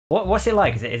What's it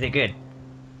like? Is it good?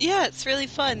 Yeah, it's really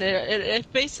fun.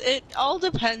 It all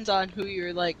depends on who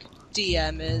your like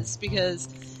DM is, because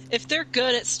if they're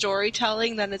good at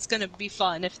storytelling, then it's gonna be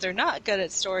fun. If they're not good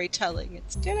at storytelling,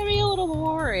 it's gonna be a little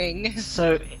boring.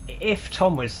 So if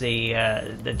Tom was the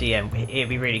DM, it'd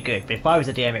be really good. But if I was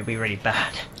the DM, it'd be really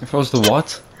bad. If I was the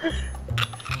what?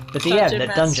 The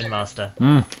DM, Dungeon the Master.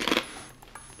 Dungeon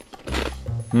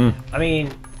Master. I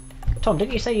mean, Tom,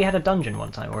 didn't you say you had a dungeon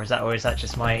one time, or is that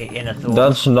just my inner thought?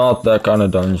 That's not that kind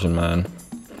of dungeon, man.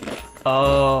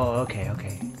 Oh, okay.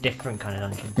 Different kind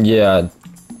of dungeon.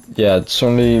 Yeah, it's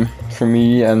only for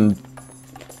me and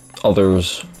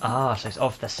others. Ah, so it's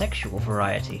of the sexual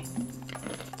variety.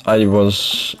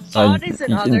 Those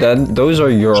are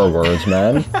your words,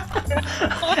 man.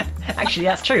 Actually,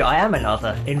 that's true. I am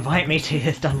another. Invite me to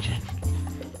this dungeon.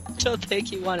 Don't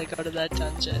think you want to go to that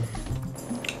dungeon.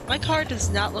 My car does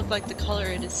not look like the color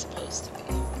it is supposed to be.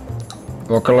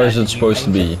 What color is it supposed to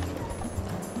be?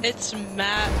 It's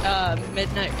matte,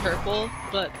 midnight purple,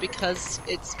 but because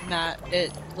it's matte,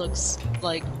 it looks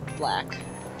like black.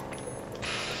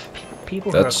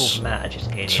 People who are called Matt are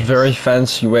just idiots. It's a very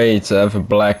fancy way to have a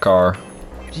black car.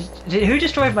 Who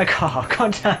destroyed my car?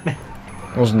 God damn it.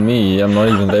 It wasn't me, I'm not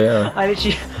even there. I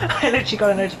literally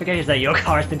got a notification that your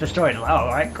car has been destroyed. I'm like, oh,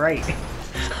 alright, great.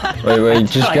 Wait,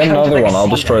 just get another one, I'll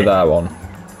destroy that one.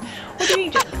 What do you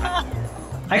mean?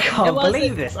 I can't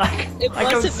believe this. I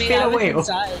go spin a wheel.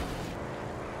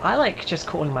 I like just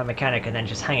calling my mechanic and then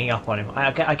just hanging up on him.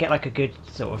 I get like a good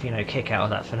sort of, kick out of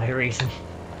that for no reason.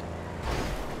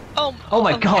 Oh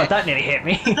my god, that nearly hit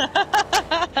me.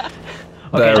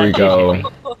 There we go.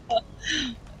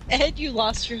 And you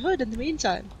lost your hood in the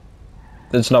meantime.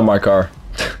 It's not my car.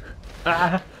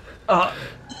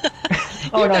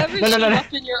 Oh no,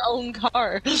 up in your own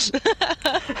car.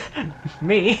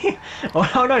 Me?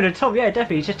 Oh no, Tom, yeah,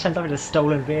 definitely, he just turned up in a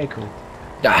stolen vehicle.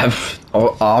 Yeah,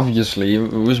 obviously,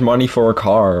 it was money for a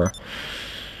car.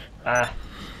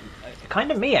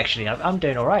 Kind of me, actually. I'm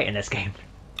doing alright in this game.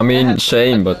 I mean,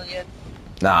 same, but...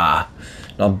 Nah,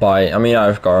 not buy... I mean, I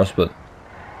have cars, but...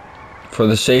 For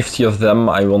the safety of them,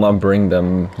 I will not bring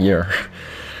them here.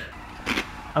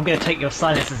 I'm gonna take your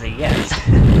silence as a yes.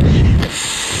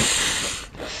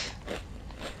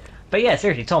 But yeah,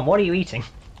 seriously, Tom, what are you eating?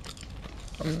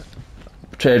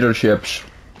 Potato chips.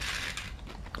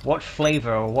 What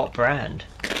flavor or what brand?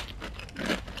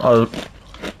 No,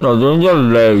 don't get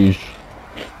Lay's.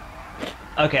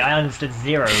 Okay, I understood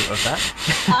zero of that.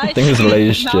 I think it's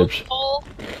Lay's chips.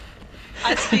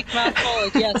 I speak mouthful,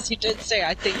 and yes, you did say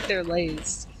I think they're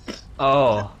Lay's.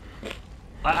 Oh.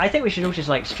 I think we should all just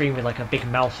like stream with like a big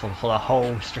mouthful for the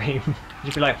whole stream.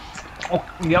 Just be like, oh,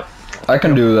 yep. I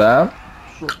can do that.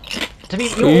 To be,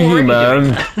 you're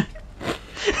man.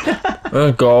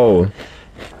 Let's go.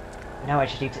 Now I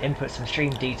just need to input some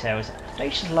stream details. Don't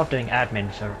you just love doing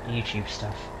admin for YouTube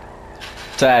stuff?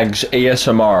 Tags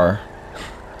ASMR.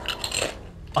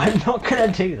 I'm not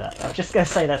gonna do that. I'm just gonna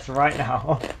say that's right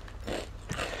now.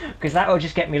 Because that will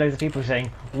just get me loads of people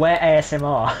saying, where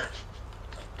ASMR?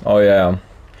 Oh yeah.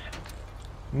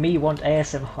 Me want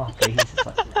ASMR, please.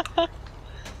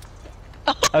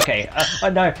 Okay,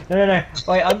 no.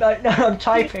 Wait, I'm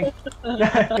typing.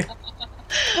 No.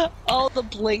 All the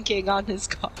blinking on his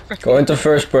car. Go into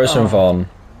first person, Vaughn.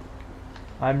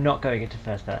 I'm not going into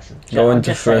first person. Go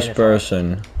into first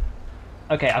person.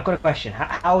 Okay, I've got a question.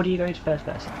 How do you go into first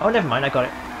person? Oh, never mind, I got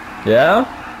it. Yeah?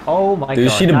 Oh my god. Do you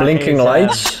see the blinking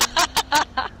lights?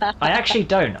 I actually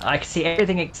don't. I can see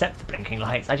everything except the blinking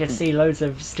lights. I just see loads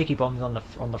of sticky bombs on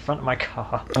the front of my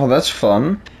car. Oh, that's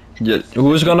fun. Yeah,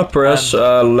 who's gonna press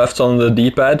left on the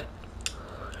D-pad?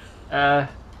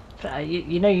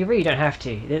 You know, you really don't have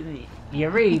to. You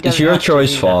really don't. It's your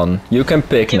choice, Vaughn. You can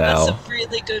pick now. Give us a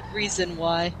really good reason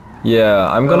why. Yeah,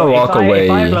 I'm gonna walk away.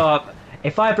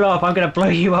 If I blow up, I'm gonna blow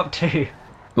you up too.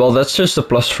 Well, that's just a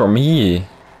plus for me.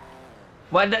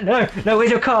 What? No, where's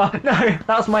your car? No,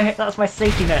 that's my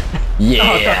safety net.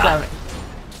 Yeah.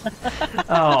 Oh,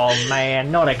 oh man,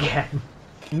 not again.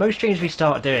 Most streams we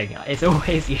start doing, it's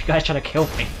always you guys trying to kill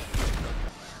me.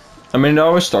 I mean, it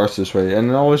always starts this way, and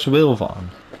it always will, Vaughn.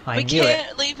 We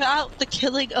can't leave out the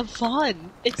killing of Vaughn.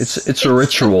 It's a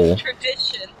ritual.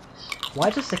 Tradition. Why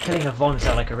does the killing of Vaughn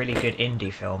sound like a really good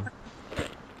indie film?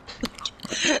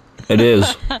 It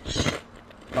is.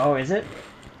 Oh, is it?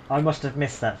 I must have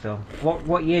missed that film.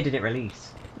 What year did it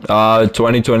release?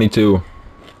 2022.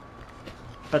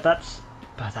 But that's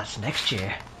next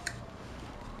year.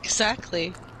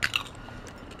 Exactly.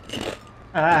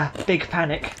 Big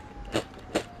panic.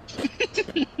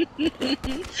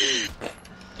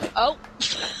 Oh.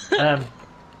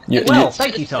 Well,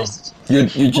 thank you, Tom.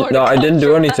 No, I didn't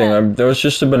do anything. There was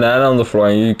just a banana on the floor,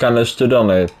 and you kind of stood on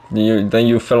it. Then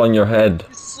you fell on your head.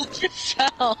 You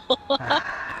fell.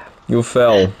 You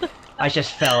fell. I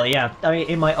just fell. Yeah. I mean,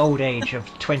 in my old age of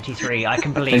 23, I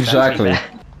can believe Exactly.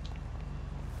 that.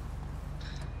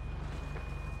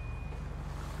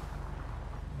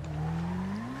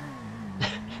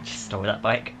 Just stole that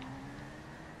bike.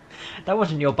 That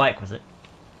wasn't your bike, was it?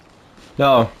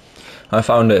 No, I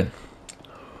found it.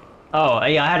 Oh,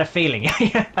 yeah, I had a feeling.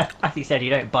 As you said, you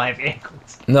don't buy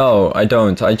vehicles. No, I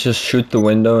don't. I just shoot the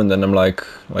window and then I'm like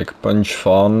punch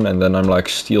Vaughn and then I'm like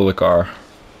steal the car.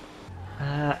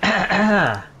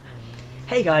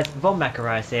 Hey guys, Von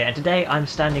Macarais here, and today I'm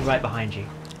standing right behind you.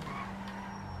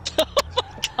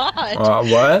 Oh my god!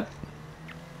 What?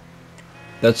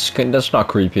 That's not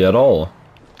creepy at all.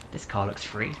 This car looks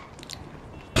free.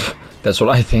 That's what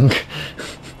I think.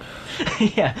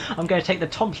 Yeah, I'm going to take the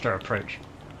Tomster approach.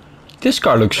 This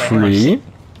car looks free.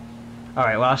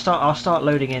 Alright, well I'll start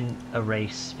loading in a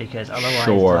race because otherwise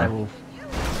Sure.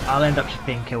 I'll end up just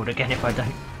being killed again if I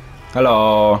don't.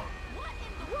 Hello.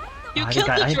 You killed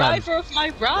the driver of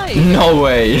my ride! No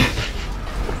way.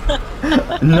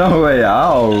 No way,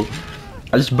 how?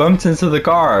 I just bumped into the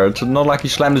car. It's not like he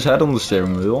slammed his head on the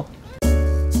steering wheel.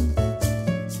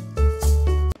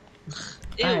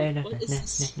 Ew, what is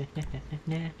this?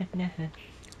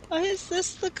 Why is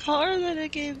this the car that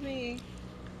it gave me?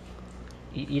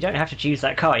 You don't have to choose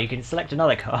that car, you can select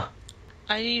another car.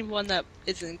 I need one that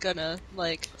isn't gonna,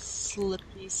 like,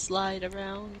 slippy slide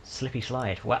around. Slippy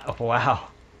slide, wow.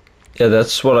 Yeah,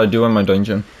 that's what I do in my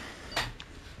dungeon.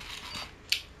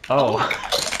 Oh.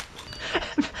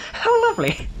 How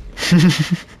lovely.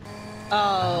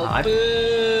 Oh,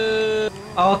 boo!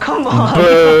 Oh, come on!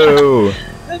 Boo!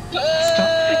 Boo!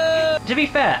 To be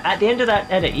fair, at the end of that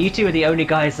edit, you two are the only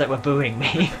guys that were booing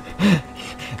me.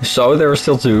 So there were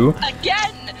still two.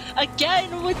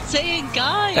 Again with saying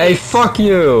guys! Hey, fuck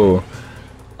you!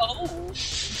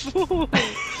 Oh.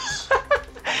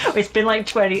 It's been like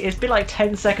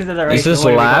 10 seconds of the race. Is this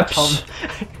and we've got laps?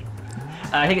 Tom.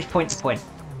 I think it's point to point.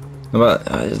 But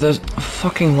there's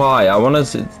fucking why. I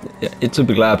wanted it to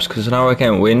be laps because now I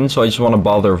can't win, so I just want to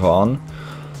bother Vaughn.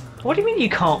 What do you mean you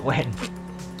can't win?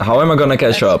 How am I gonna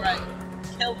catch up? Right.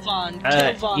 Kill Vaughn.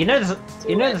 Kill Vaughn. You know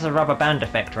there's a rubber band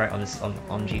effect, right, on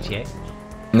GTA?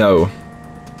 No.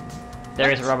 There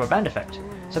is a rubber band effect.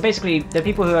 So basically, the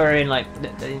people who are in like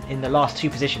in the last two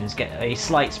positions get a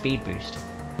slight speed boost.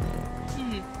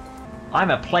 I'm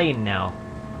a plane now.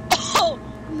 Oh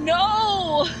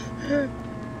no!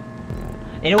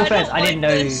 In all fairness, I didn't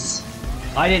know.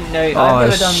 I didn't know. Oh, I've I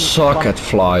never done suck at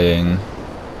flying.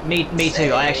 Me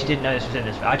too. I actually didn't know this was in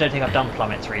this. I don't think I've done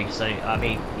Plummet 3, so I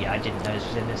mean, yeah, I didn't know this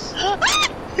was in this.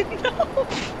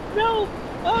 No!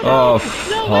 Oh,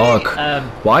 fuck.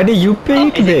 Why do you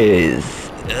pick this?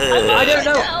 I don't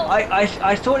know.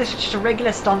 I thought this was just a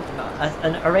regular stunt,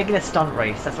 a regular stunt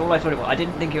race. That's all I thought it was. I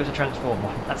didn't think it was a transform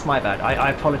one. That's my bad.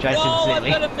 I apologise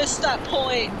sincerely. I'm gonna miss that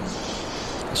point.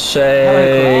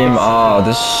 Same. Oh,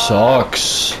 this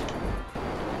sucks.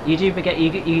 You do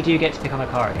get to become a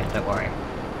car again. Don't worry.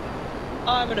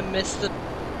 Oh, I'm gonna miss the.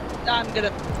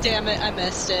 Damn it! I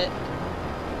missed it.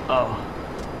 Oh.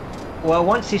 Well,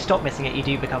 once you stop missing it, you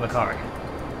do become a car again.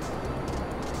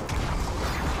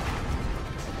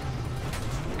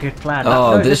 Good plan.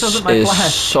 Oh, no, this wasn't my is plan.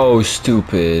 so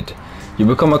stupid. You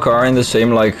become a car in the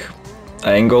same like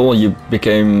angle you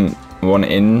became one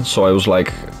in, so I was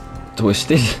like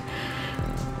twisted.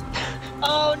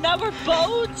 Oh, now we're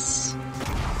boats.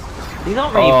 These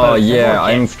aren't really Oh boats, they're yeah, more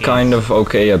jet I'm skis. kind of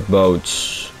okay at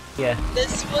boats. Yeah.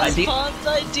 This was Vaughn's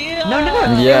idea. No.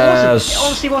 Yes. It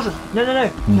honestly wasn't. No.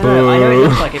 Boo. I know it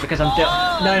looks like it because I'm.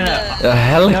 No. A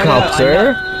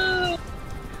helicopter?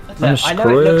 I know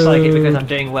it looks like it because I'm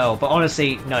doing well, but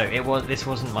honestly, no. This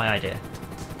wasn't my idea.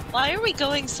 Why are we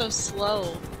going so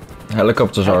slow?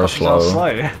 Helicopters are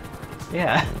slow.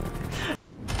 Yeah.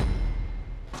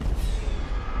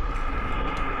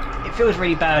 It feels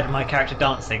really bad my character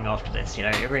dancing after this, you know,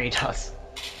 it really does.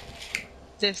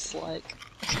 Dislike.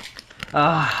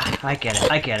 Ah, I get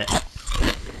it.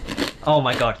 Oh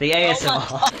my god, the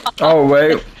ASMR. Oh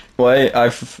wait,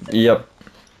 yep.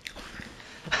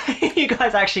 You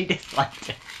guys actually disliked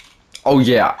it. Oh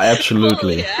yeah,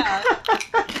 absolutely.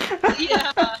 Oh,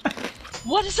 yeah.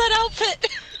 What is that outfit?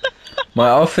 My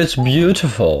outfit's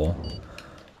beautiful.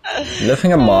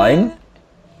 Living a mine?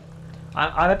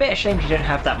 I'm a bit ashamed you don't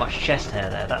have that much chest hair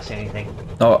there, that's the only thing.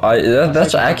 Oh,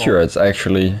 that's accurate,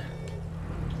 actually.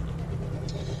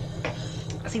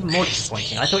 That's even more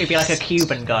disappointing. I thought you'd be like a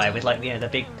Cuban guy with like, you know, the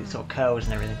big sort of curls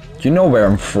and everything. Do you know where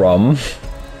I'm from?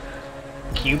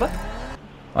 Cuba?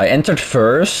 I entered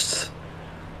first.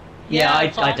 Yeah, I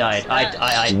died.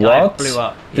 I What? blew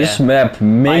up. This Yeah. map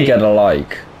may get a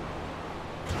like.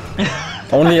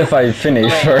 Only if I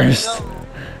finish first. No.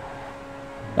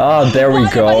 Ah, there we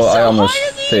go. I almost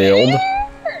failed.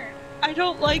 I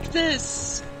don't like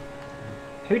this.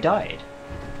 Who died?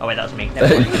 Oh wait, that was me.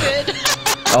 Never mind. You did.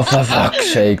 Oh, for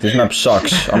fuck's sake, this map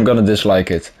sucks. I'm gonna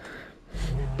dislike it.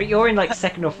 But you're in like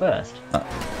second or first.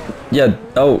 Yeah,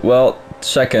 oh, well,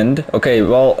 second. Okay,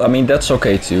 well, I mean, that's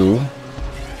okay too.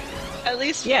 At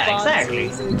least Yeah, exactly.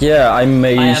 Yeah, I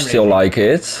may still losing. like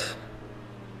it.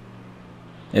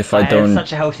 If I had don't...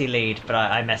 such a healthy lead, but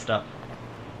I messed up.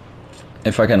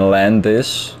 If I can land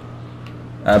this.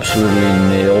 Absolutely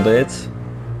nailed it.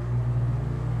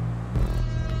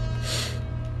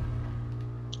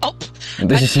 Oh.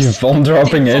 This is Yvonne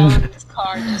dropping in.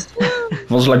 Car just,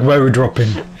 Was like, where are we dropping?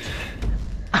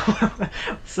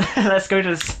 So, let's go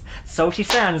to Salty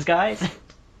Sands, guys.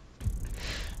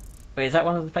 Wait, is that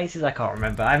one of the places? I can't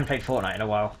remember. I haven't played Fortnite in a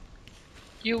while.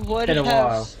 you would Been a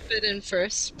while. have been in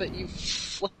first, but you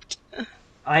flipped.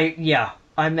 I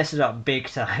messed it up big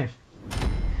time.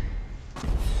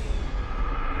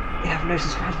 You have no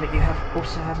subscribers, but you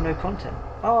also have no content.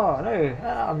 Oh no,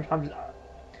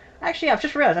 actually, I've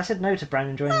just realised I said no to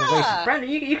Brandon joining the races. Brandon,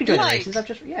 you can join the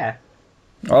races. Yeah.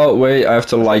 Oh, wait, I have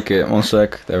to like it. 1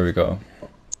 sec. There we go.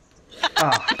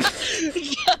 Ah,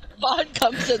 Vaughn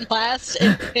comes in last,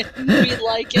 and we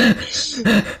like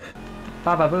it.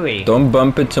 Baba Booey. Don't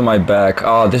bump into my back.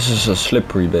 Ah, this is a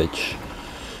slippery bitch.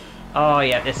 Oh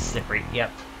yeah, this is slippery.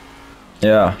 Yep.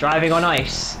 Yeah. Driving on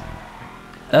ice.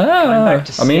 Ah,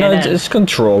 to I mean, CNN. it's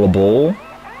controllable.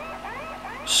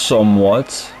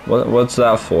 Somewhat. What's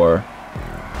that for?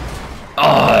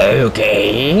 Oh,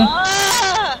 okay.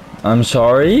 Ah! I'm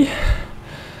sorry.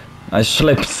 I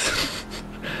slipped.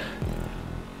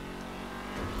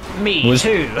 Me Was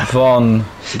too. Vaughn,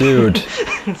 dude.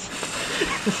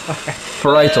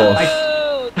 Right off.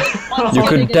 Oh, that's You one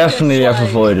could thing definitely have dislike.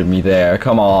 avoided me there.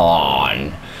 Come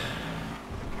on.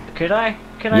 Could I?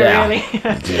 Can Yeah. I really?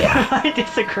 Yeah. I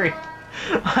disagree.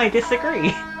 I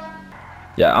disagree.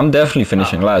 Yeah, I'm definitely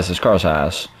finishing last. This car's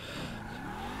ass.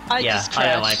 I Yeah, just I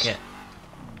don't crashed. like it.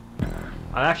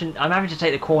 I'm having to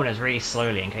take the corners really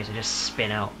slowly in case I just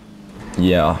spin out.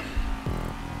 Yeah.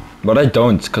 But I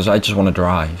don't, because I just want to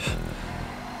drive.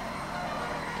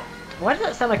 Why does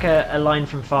that sound like a line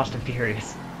from Fast and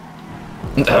Furious?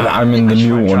 I'm in the I just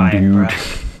new wanna one, drive, dude.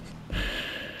 bruh.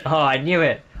 Oh, I knew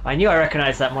it. I knew I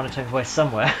recognised that monotone voice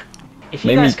somewhere. If you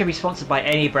Maybe- guys could be sponsored by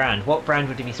any brand, what brand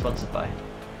would you be sponsored by?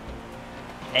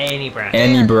 Any brand.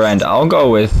 Any brand. I'll go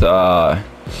with, Vans.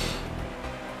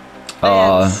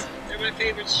 They're my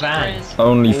favorite Vans.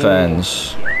 brand.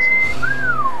 OnlyFans.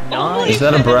 Nice. Is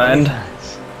that a brand?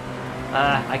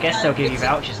 I guess they'll give you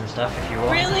vouchers and stuff if you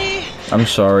want. Really? I'm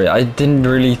sorry, I didn't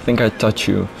really think I'd touch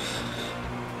you.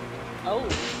 Oh.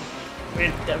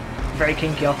 We're very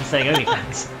kinky after saying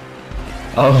OnlyFans.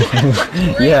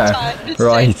 Oh, Great yeah, time to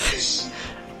right. say.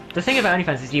 The thing about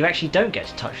OnlyFans is you actually don't get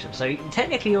to touch them, so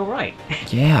technically you're right.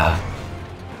 Yeah.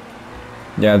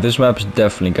 Yeah, this map is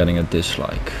definitely getting a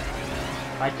dislike.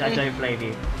 I don't blame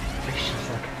you. It's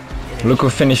just like, Look who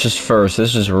finishes first,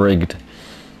 this is rigged.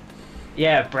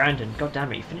 yeah, Brandon. God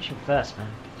damn it, you're finishing first, man.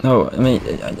 No, I mean,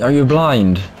 are you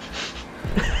blind?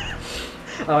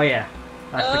 Oh yeah,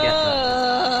 I forget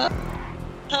that.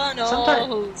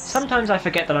 Tunnels. Sometimes I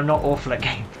forget that I'm not awful at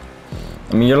games.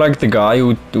 I mean, you're like the guy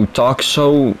who talks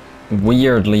so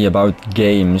weirdly about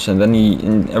games, and then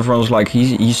and everyone's like,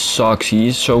 he sucks,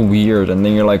 he's so weird, and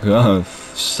then you're like, oh,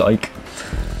 psych.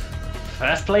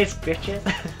 First place, bitches.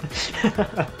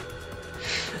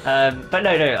 But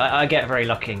no, I get very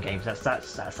lucky in games. That's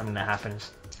something that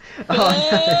happens.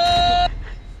 Oh,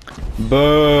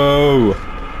 Boo!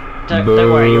 no. Don't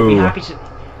worry, you'll be happy to.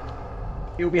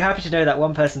 You'll be happy to know that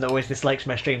one person that always dislikes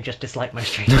my stream just disliked my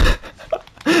stream.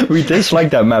 We dislike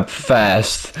that map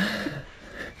fast.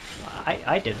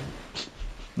 I didn't.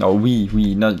 No, we,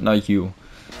 not you.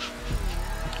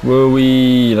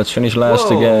 Woo-wee, let's finish last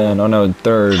Whoa. again. Oh no,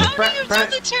 third. How do you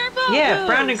do the turbo Yeah, boost?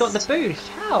 Brandon got the boost.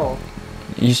 How?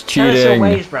 He's Tell us your cheating.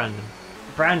 ways, Brandon.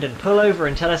 Brandon, pull over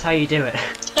and tell us how you do it.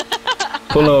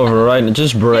 Pull over, right?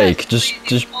 Just brake. Yes, just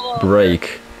please, pull over.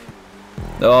 brake.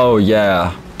 Oh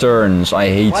yeah, turns. I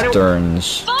hate Why don't-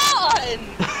 turns. Fun!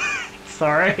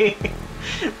 Sorry.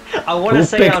 I want Who to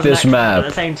say picked I was an this expert, map? but at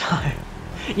the same time.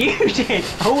 You did.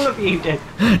 All of you did.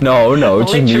 No,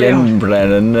 it's just me Literally. and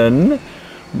Brandon.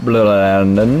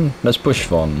 Brandon. Let's push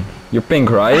fun. You're pink,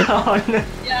 right? Oh no.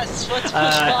 Yes, let's push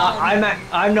fun.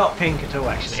 I'm not pink at all.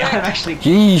 Actually, I'm actually.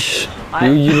 Yeesh. I-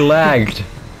 You lagged.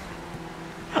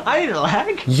 I didn't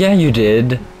lag. Yeah, you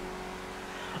did.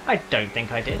 I don't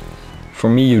think I did. For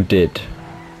me, you did.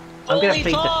 I'm gonna Holy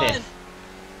plead the fun. 5th.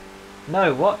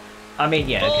 No, what? I mean,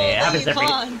 yeah, okay, it happens every...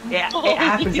 It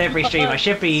happens every stream. I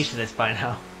should be used to this by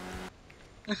now.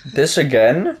 This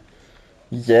again?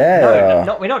 Yeah. No,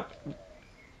 not, we're not...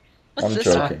 What's I'm this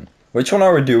joking. Which one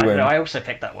are we I don't doing? know, I also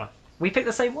picked that one. We picked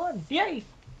the same one. Yay!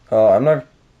 I'm not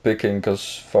picking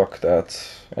because fuck that,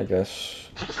 I guess.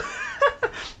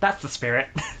 That's the spirit.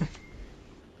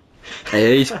 I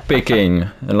hate picking,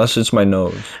 unless it's my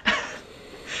nose.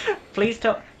 Please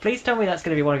tell me that's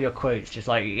going to be one of your quotes, just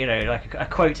like, you know, like a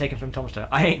quote taken from Tomster.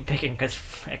 I ain't picking because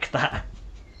frick that.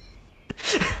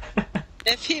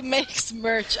 If he makes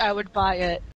merch, I would buy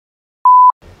it.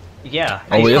 Yeah.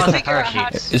 Oh, we have to...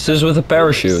 parachutes. Is this with a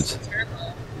parachute?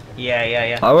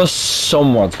 Yeah. I was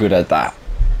somewhat good at that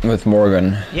with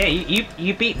Morgan. Yeah,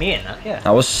 you beat me in that, yeah.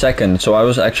 I was second, so I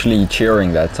was actually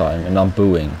cheering that time and not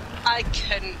booing. I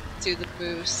couldn't do the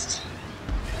boost.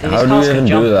 How do you even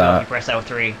do that? If you press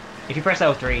L3. If you press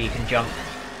L3, you can jump.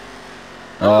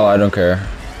 Oh, I don't care.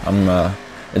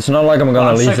 It's not like I'm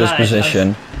gonna leave this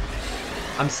position.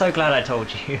 I'm so glad I told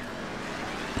you.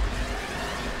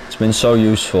 It's been so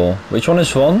useful. Which one is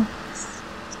fun?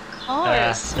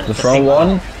 Cars. The front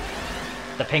one?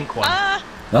 The pink one. Ah!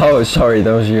 Oh, sorry,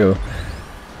 that was you.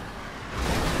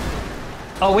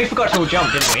 Oh, we forgot to all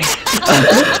jump, didn't we?